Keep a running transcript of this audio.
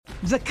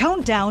The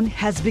countdown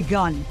has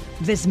begun.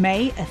 This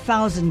May,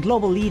 1,000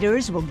 global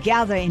leaders will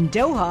gather in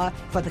Doha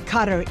for the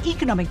Qatar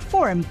Economic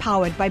Forum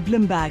powered by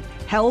Bloomberg,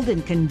 held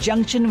in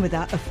conjunction with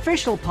our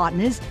official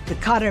partners, the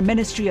Qatar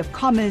Ministry of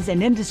Commerce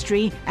and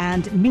Industry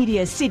and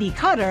Media City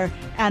Qatar,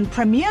 and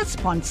premier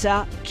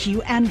sponsor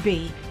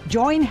QNB.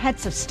 Join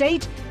heads of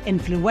state,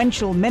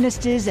 influential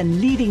ministers,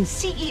 and leading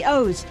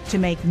CEOs to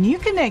make new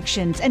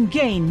connections and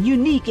gain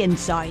unique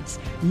insights.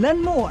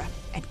 Learn more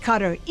at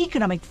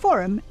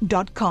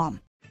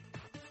QatarEconomicForum.com.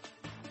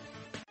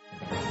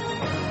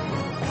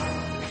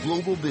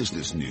 Global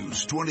business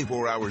news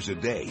 24 hours a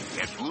day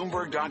at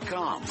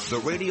Bloomberg.com, the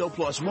Radio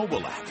Plus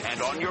mobile app,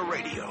 and on your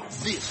radio.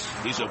 This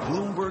is a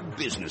Bloomberg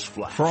Business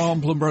Flash.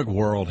 From Bloomberg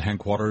World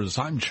Headquarters,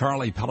 I'm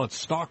Charlie Pellet.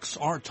 Stocks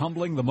are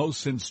tumbling the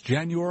most since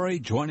January,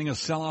 joining a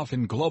sell-off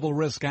in global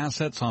risk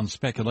assets on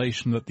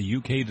speculation that the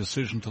UK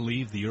decision to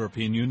leave the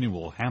European Union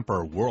will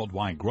hamper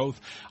worldwide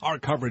growth. Our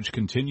coverage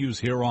continues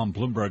here on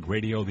Bloomberg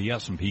Radio. The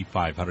S&P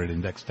 500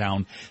 index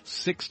down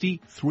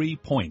 63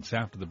 points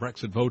after the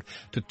Brexit vote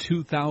to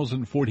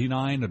 2,049,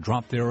 a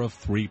drop there of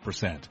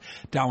 3%.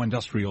 Dow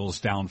Industrials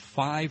down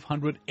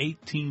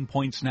 518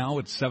 points now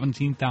at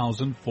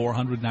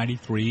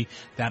 17,493.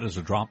 That is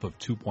a drop of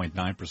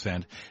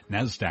 2.9%.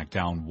 Nasdaq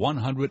down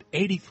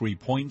 183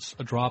 points,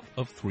 a drop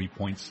of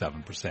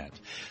 3.7%.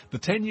 The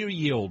 10-year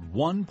yield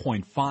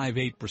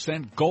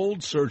 1.58%.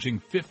 Gold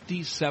surging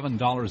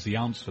 $57 the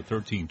ounce to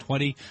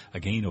 $13.20, a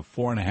gain of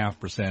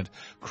 4.5%.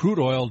 Crude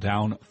oil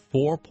down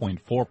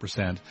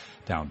 4.4%,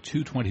 down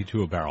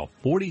 $2.22 a barrel,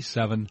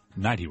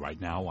 47.90 right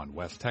now on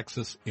West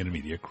Texas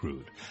Intermediate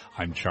Crude.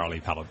 I'm Charlie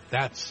Pellet.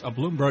 That's a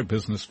Bloomberg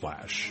Business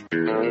Flash.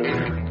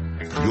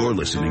 You're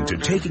listening to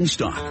Taking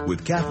Stock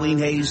with Kathleen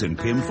Hayes and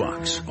Pimm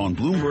Fox on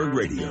Bloomberg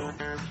Radio.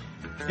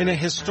 In a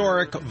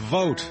historic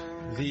vote,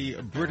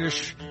 the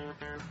British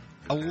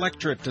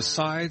electorate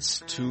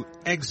decides to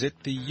exit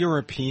the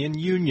European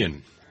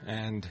Union,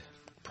 and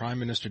Prime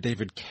Minister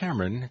David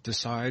Cameron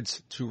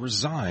decides to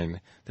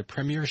resign the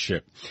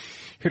premiership.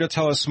 Here to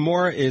tell us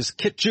more is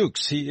Kit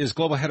Juckes. He is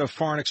Global Head of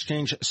Foreign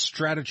Exchange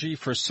Strategy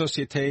for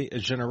Societe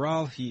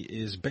Generale. He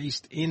is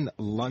based in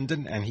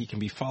London, and he can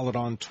be followed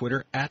on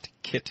Twitter at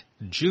Kit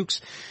Juckes.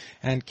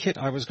 And Kit,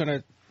 I was going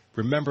to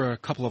remember a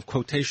couple of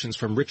quotations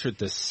from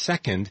Richard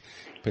II,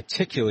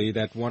 particularly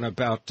that one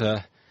about,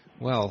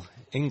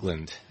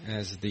 England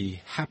as the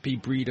happy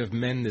breed of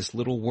men, this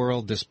little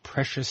world, this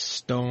precious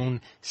stone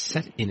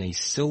set in a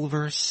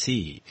silver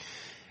sea.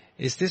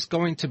 Is this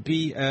going to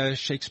be a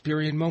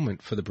Shakespearean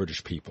moment for the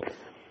British people?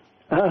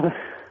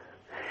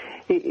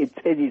 It's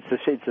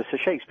a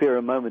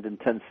Shakespearean moment in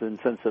sense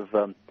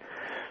of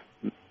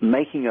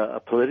making a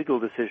political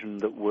decision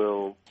that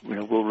will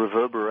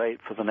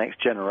reverberate for the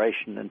next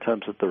generation in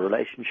terms of the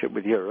relationship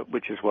with Europe,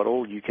 which is what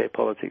all UK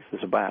politics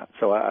is about.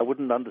 So I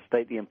wouldn't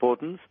understate the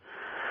importance.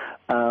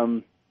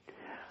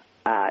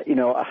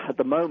 At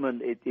the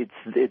moment,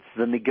 it's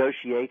the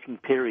negotiating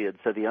period,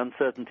 so the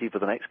uncertainty for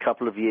the next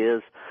couple of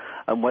years,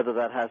 and whether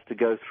that has to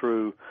go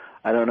through,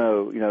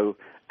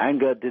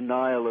 anger,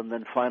 denial, and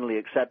then finally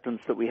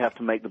acceptance that we have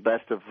to make the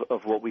best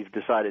of what we've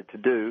decided to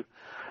do.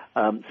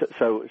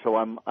 So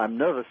I'm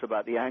nervous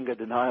about the anger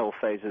denial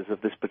phases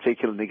of this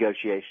particular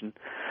negotiation,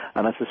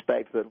 and I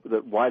suspect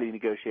that wily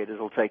negotiators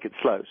will take it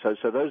slow. So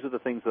those are the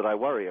things that I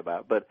worry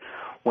about. But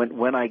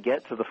when I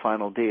get to the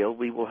final deal,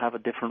 we will have a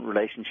different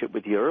relationship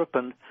with Europe,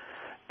 and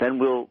then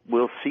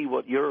we'll see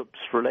what Europe's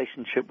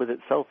relationship with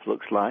itself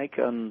looks like,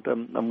 and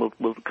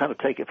we'll kind of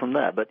take it from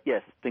there. But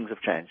yes, things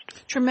have changed.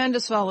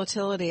 Tremendous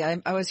volatility.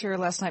 I was here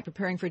last night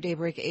preparing for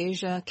Daybreak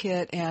Asia,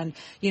 Kit, and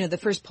the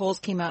first polls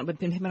came out,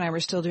 but him and I were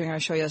still doing our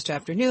show yesterday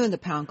afternoon. The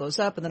pound goes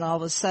up, and then all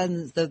of a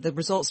sudden the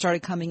results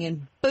started coming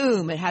in.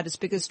 Boom! It had its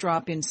biggest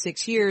drop in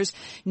 6 years.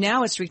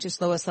 Now it's reached its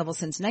lowest level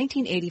since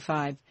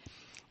 1985.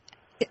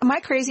 Am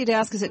I crazy to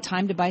ask? Is it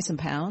time to buy some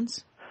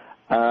pounds?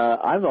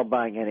 I'm not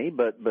buying any,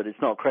 but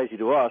it's not crazy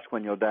to ask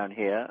when you're down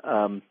here.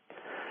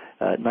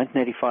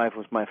 1985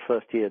 was my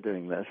first year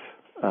doing this,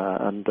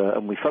 and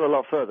we fell a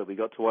lot further. We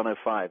got to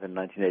 105 in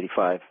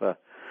 1985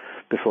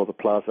 before the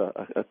Plaza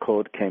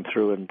Accord came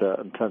through and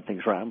turned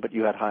things around. But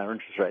you had higher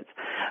interest rates.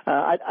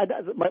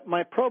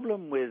 My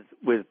problem with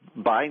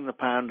buying the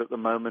pound at the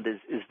moment is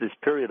this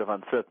period of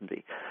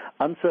uncertainty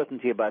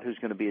about who's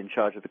going to be in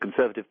charge of the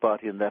Conservative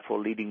Party and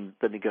therefore leading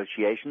the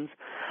negotiations,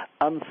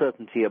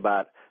 uncertainty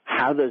about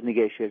how those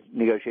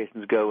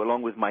negotiations go,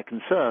 along with my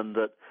concern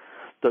that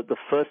the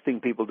first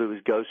thing people do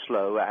is go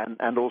slow,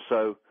 and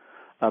also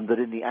that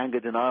in the anger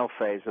denial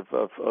phase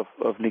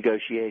of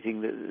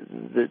negotiating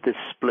this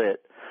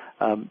split,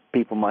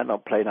 people might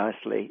not play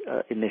nicely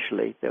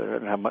initially. They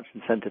don't have much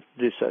incentive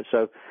to do so.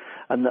 So,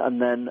 and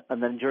then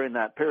during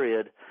that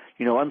period,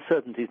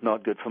 uncertainty is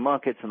not good for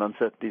markets, and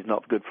uncertainty is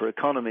not good for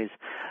economies.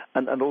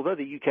 And although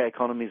the UK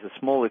economy is a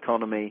small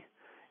economy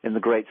in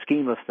the great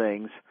scheme of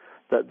things,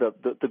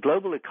 the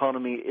global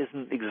economy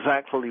isn't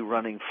exactly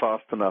running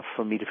fast enough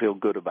for me to feel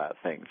good about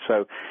things.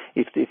 So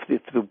if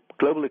the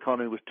global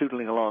economy was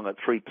tootling along at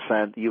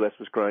 3%, the U.S.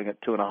 was growing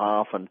at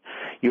 2.5%, and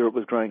Europe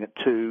was growing at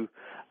 2%,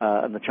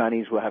 and the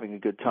Chinese were having a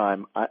good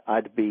time,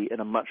 I'd be in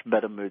a much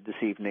better mood this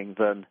evening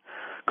than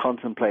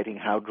contemplating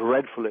how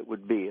dreadful it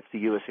would be if the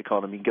U.S.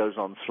 economy goes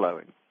on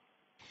slowing.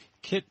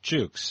 Kit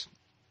Juckes,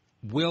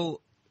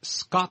 will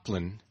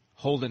Scotland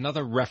hold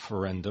another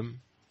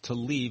referendum to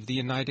leave the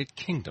United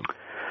Kingdom?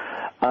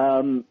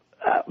 The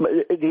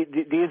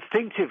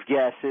instinctive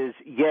guess is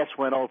yes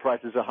when oil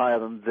prices are higher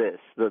than this,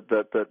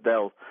 that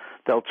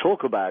they'll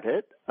talk about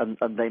it and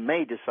they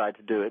may decide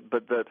to do it,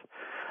 but that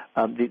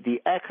the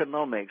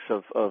economics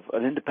of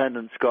an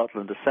independent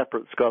Scotland, a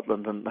separate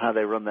Scotland, and how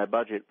they run their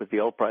budget with the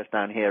oil price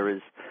down here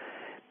is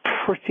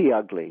pretty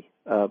ugly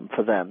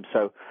for them.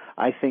 So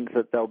I think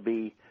that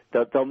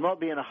they'll not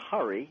be in a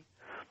hurry,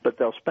 but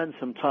they'll spend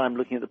some time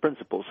looking at the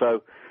principles.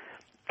 So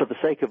for the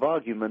sake of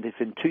argument, if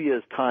in 2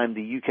 years' time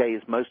the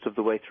UK is most of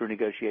the way through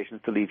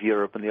negotiations to leave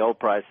Europe and the oil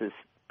price is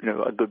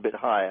a good bit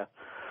higher,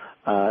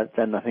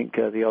 then I think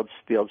the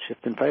odds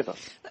shift in favour.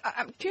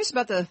 I'm curious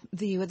about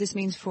what this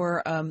means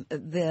for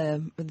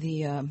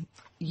the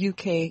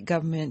UK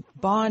government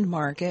bond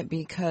market,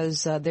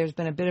 because there's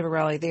been a bit of a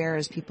rally there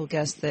as people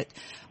guess that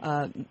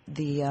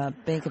the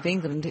Bank of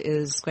England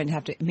is going to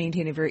have to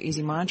maintain a very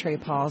easy monetary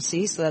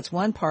policy. So that's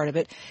one part of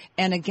it.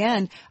 And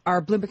again,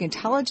 our Bloomberg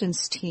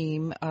intelligence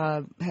team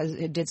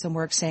did some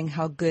work saying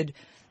how good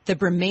the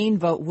Remain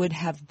vote would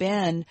have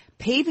been,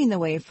 paving the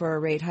way for a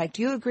rate hike.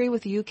 Do you agree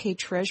with the UK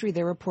Treasury,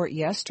 their report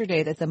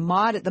yesterday, that the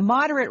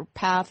moderate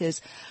path is,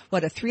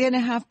 a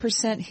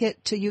 3.5%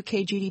 hit to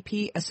UK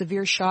GDP? A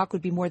severe shock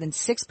would be more than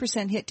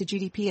 6% hit to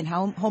GDP, and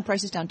home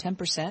prices down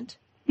 10%?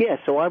 Yeah,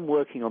 so I'm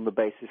working on the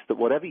basis that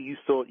whatever you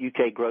thought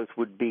UK growth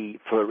would be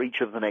for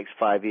each of the next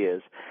 5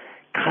 years,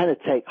 kind of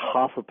take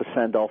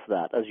 0.5% off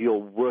that as your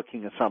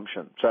working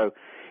assumption. So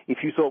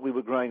if you thought we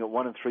were growing at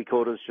 1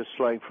 3/4, just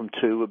slowing from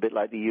 2, a bit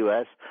like the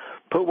U.S.,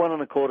 put 1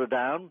 1/4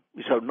 down,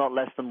 so not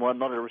less than 1,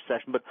 not a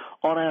recession, but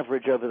on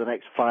average over the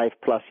next 5+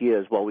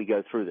 years while we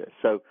go through this.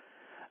 So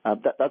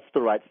that's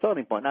the right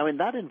starting point. Now, in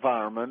that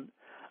environment,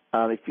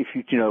 if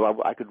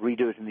I could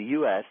redo it in the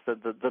U.S.,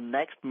 the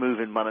next move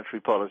in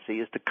monetary policy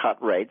is to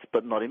cut rates,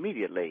 but not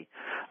immediately.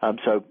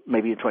 So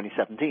maybe in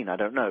 2017, I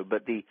don't know.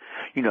 But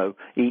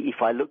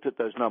if I looked at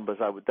those numbers,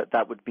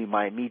 that would be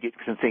my immediate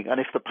thing. And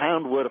if the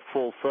pound were to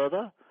fall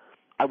further,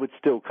 I would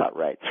still cut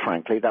rates,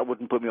 frankly. That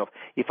wouldn't put me off.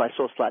 If I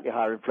saw slightly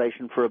higher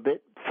inflation for a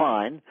bit,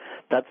 fine.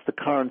 That's the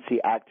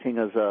currency acting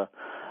as a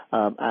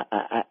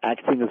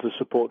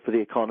support for the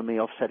economy,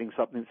 offsetting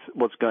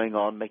what's going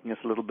on, making us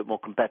a little bit more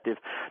competitive.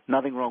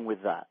 Nothing wrong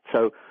with that.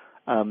 So,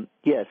 so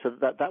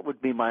that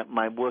would be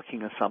my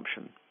working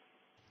assumption.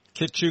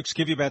 Kit Juckes,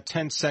 give you about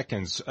 10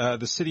 seconds.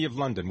 The City of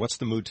London, what's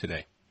the mood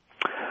today?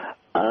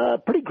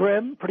 Pretty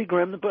grim.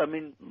 I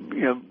mean,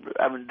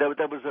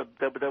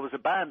 there was a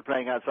band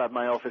playing outside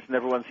my office, and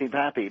everyone seemed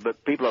happy.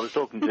 But people I was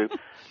talking to,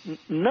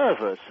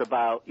 nervous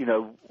about,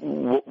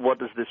 what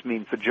does this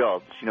mean for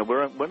jobs?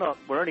 We're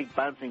only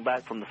bouncing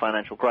back from the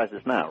financial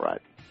crisis now,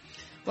 right?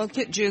 Well,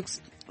 Kit Juckes,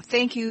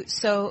 thank you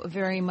so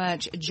very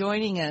much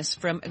joining us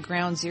from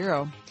Ground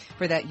Zero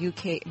for that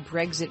UK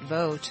Brexit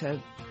vote. A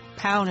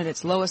pound at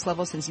its lowest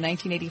level since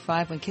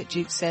 1985, when Kit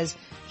Juckes says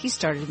he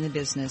started in the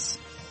business.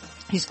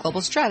 He's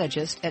global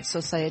strategist at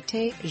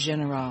Societe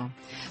Generale.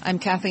 I'm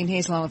Kathleen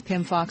Hayes along with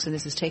Pim Fox, and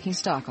this is Taking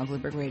Stock on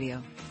Bloomberg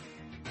Radio.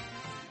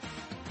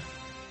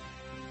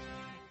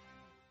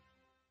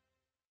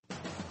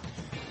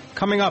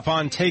 Coming up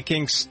on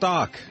Taking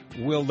Stock,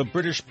 will the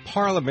British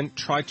Parliament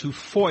try to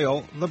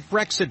foil the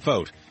Brexit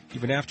vote?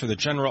 Even after the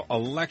general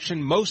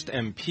election, most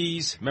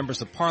MPs,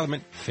 members of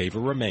Parliament, favor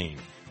Remain.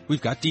 We've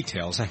got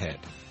details ahead.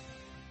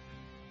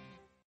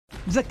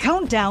 The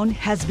countdown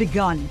has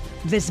begun.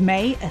 This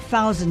May,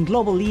 1,000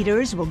 global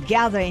leaders will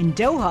gather in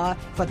Doha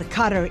for the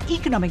Qatar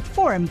Economic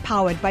Forum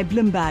powered by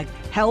Bloomberg,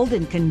 held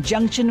in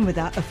conjunction with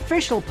our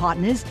official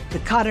partners, the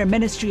Qatar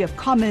Ministry of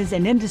Commerce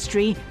and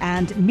Industry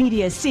and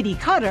Media City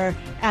Qatar,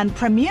 and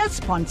premier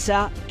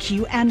sponsor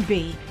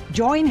QNB.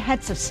 Join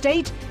heads of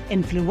state,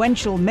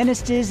 influential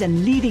ministers,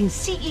 and leading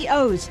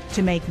CEOs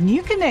to make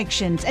new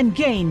connections and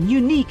gain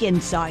unique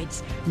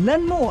insights.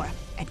 Learn more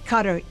at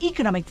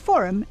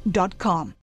QatarEconomicForum.com.